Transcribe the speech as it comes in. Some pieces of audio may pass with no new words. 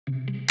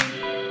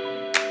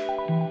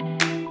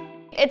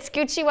it's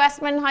Gucci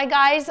Westman. Hi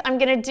guys, I'm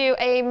gonna do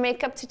a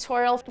makeup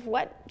tutorial.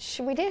 What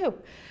should we do?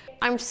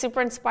 I'm super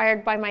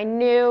inspired by my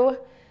new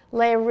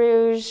Le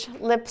Rouge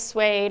Lip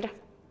Suede,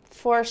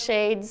 4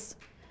 shades.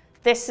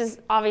 This is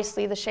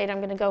obviously the shade I'm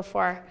gonna go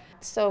for.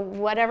 So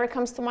whatever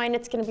comes to mind,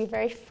 it's gonna be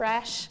very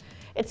fresh.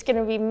 It's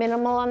gonna be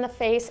minimal on the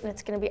face, and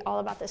it's gonna be all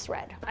about this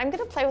red. I'm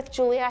gonna play with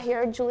Julia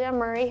here, Julia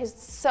Murray, who's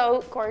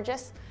so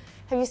gorgeous.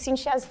 Have you seen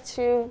she has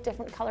 2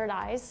 different colored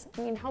eyes?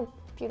 I mean, how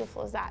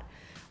beautiful is that?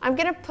 I'm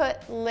gonna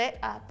put Lit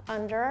Up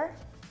under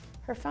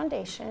her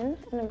foundation,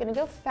 and I'm gonna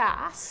go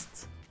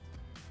fast.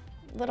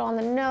 A little on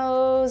the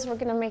nose. We're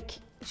gonna make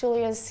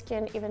Julia's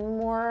skin even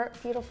more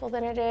beautiful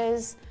than it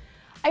is.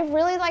 I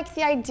really like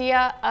the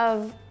idea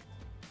of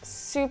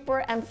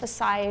super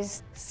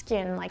emphasized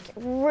skin, like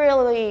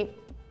really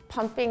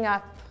pumping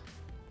up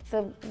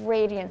the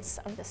radiance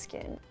of the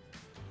skin.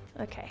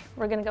 Okay,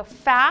 we're gonna go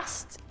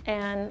fast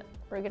and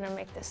we're gonna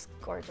make this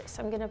gorgeous.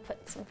 I'm gonna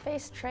put some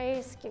face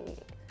trace, give you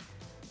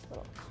a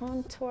little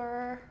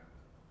contour.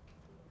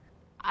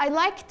 I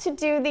like to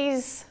do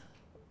these,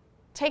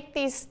 take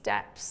these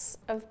steps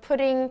of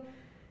putting,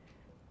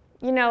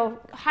 you know,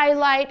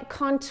 highlight,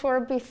 contour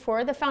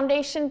before the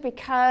foundation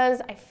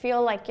because I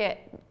feel like it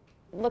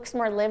looks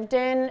more lived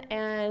in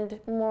and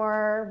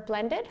more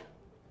blended.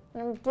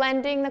 I'm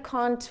blending the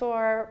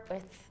contour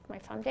with my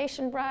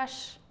foundation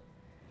brush.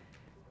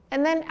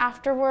 And then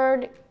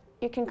afterward,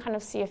 you can kind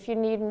of see if you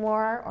need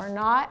more or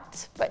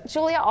not. But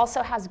Julia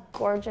also has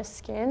gorgeous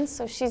skin,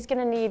 so she's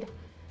gonna need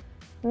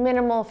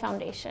minimal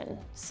foundation.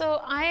 So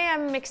I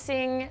am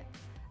mixing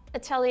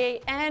Atelier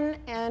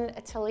N and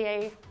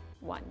Atelier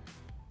 1.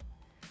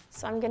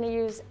 So I'm gonna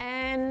use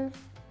N,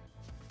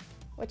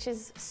 which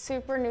is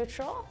super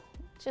neutral,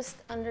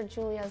 just under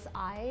Julia's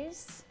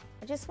eyes.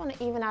 I just want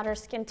to even out her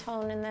skin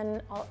tone, and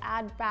then I'll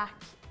add back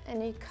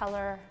any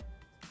color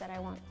that I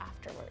want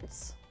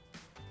afterwards.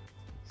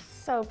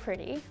 So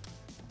pretty.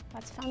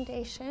 That's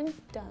foundation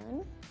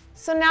done.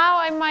 So now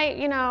I might,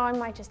 you know, I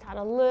might just add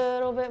a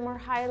little bit more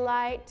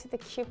highlight to the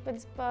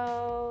Cupid's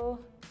bow,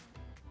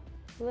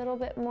 a little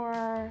bit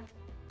more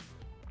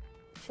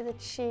to the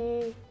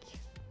cheek.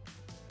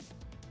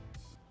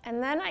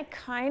 And then I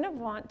kind of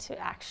want to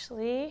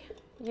actually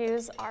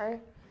use our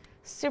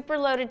super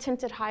loaded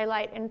tinted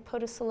highlight in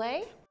Pot de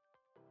Soleil.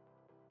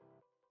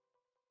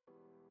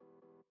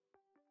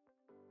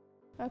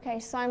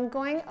 Okay, so I'm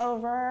going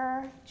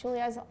over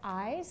Julia's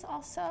eyes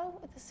also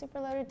with the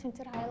super loaded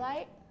tinted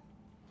highlight.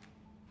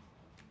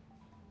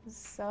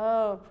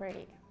 So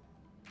pretty.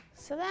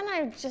 So then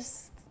I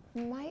just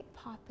might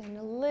pop in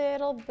a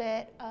little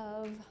bit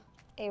of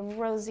a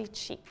rosy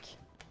cheek.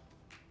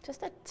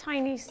 Just a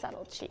tiny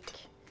subtle cheek.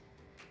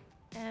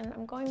 And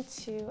I'm going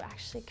to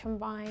actually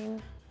combine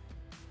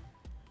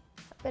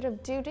a bit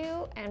of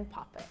doo-doo and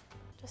pop it,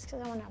 just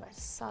because I want to have a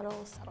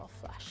subtle, subtle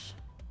flush.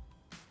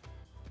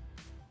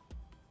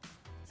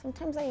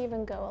 Sometimes I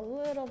even go a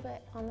little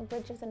bit on the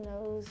bridge of the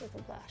nose with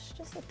a blush,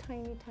 just a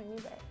tiny, tiny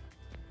bit.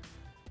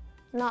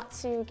 Not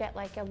to get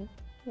like a,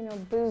 you know,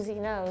 boozy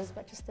nose,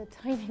 but just a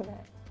tiny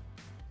bit.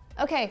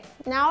 Okay,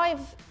 now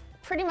I've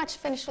pretty much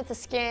finished with the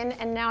skin,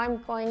 and now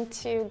I'm going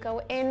to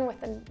go in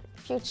with a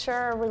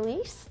future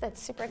release that's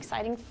super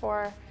exciting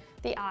for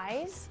the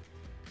eyes.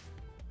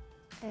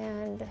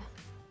 And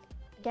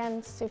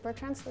again, super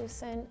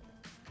translucent.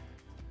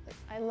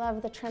 I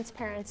love the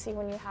transparency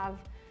when you have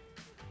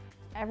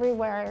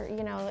everywhere,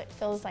 you know, it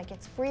feels like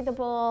it's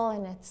breathable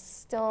and it's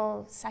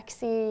still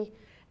sexy.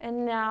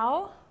 And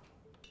now,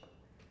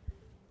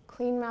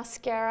 clean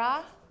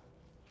mascara.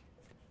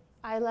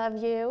 I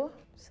love you.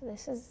 So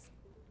this is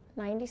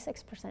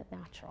 96%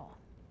 natural.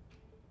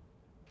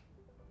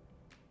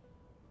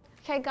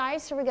 Okay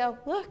guys, here we go.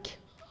 Look,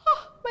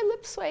 oh, my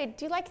lip suede.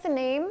 Do you like the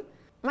name?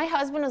 My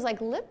husband was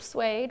like, lip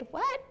suede,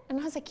 what? And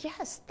I was like,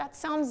 yes, that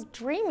sounds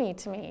dreamy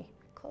to me.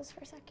 Close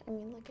for a sec. I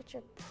mean, look at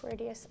your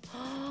prettiest.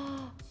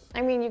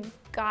 I mean, you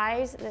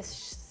guys,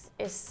 this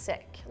is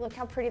sick. Look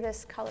how pretty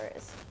this color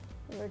is.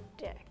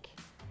 Ridic.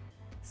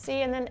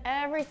 See, and then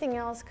everything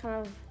else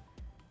kind of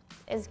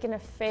is gonna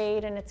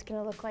fade, and it's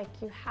gonna look like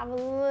you have a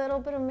little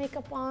bit of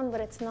makeup on,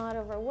 but it's not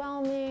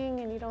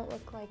overwhelming, and you don't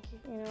look like,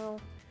 you know,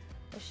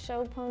 a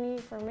show pony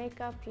for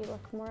makeup. You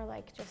look more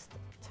like just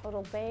a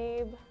total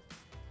babe.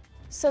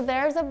 So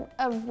there's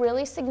a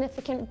really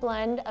significant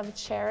blend of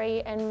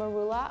cherry and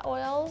marula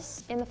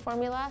oils in the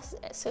formula.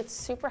 So it's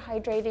super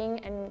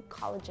hydrating and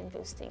collagen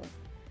boosting.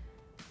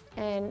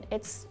 And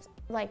it's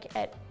like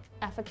at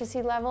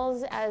efficacy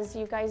levels, as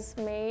you guys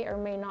may or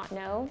may not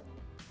know.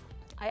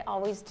 I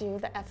always do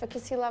the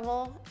efficacy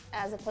level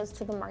as opposed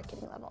to the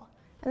marketing level.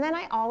 And then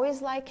I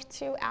always like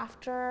to,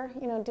 after,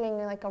 you know, doing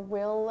like a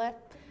real lip,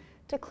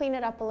 to clean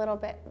it up a little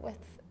bit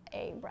with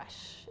a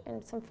brush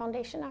and some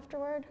foundation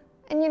afterward.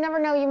 And you never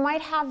know, you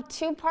might have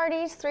 2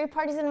 parties, 3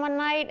 parties in one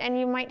night, and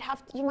you might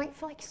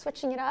feel like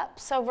switching it up.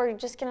 So we're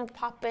just gonna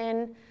pop in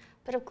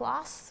a bit of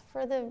gloss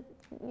for the,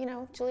 you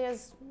know,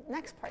 Julia's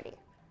next party.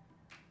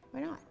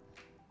 Why not?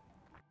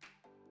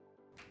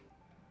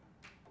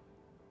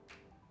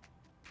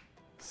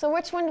 So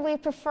which one do we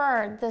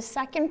prefer, the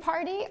second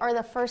party or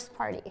the first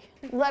party?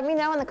 Let me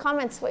know in the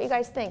comments what you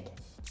guys think.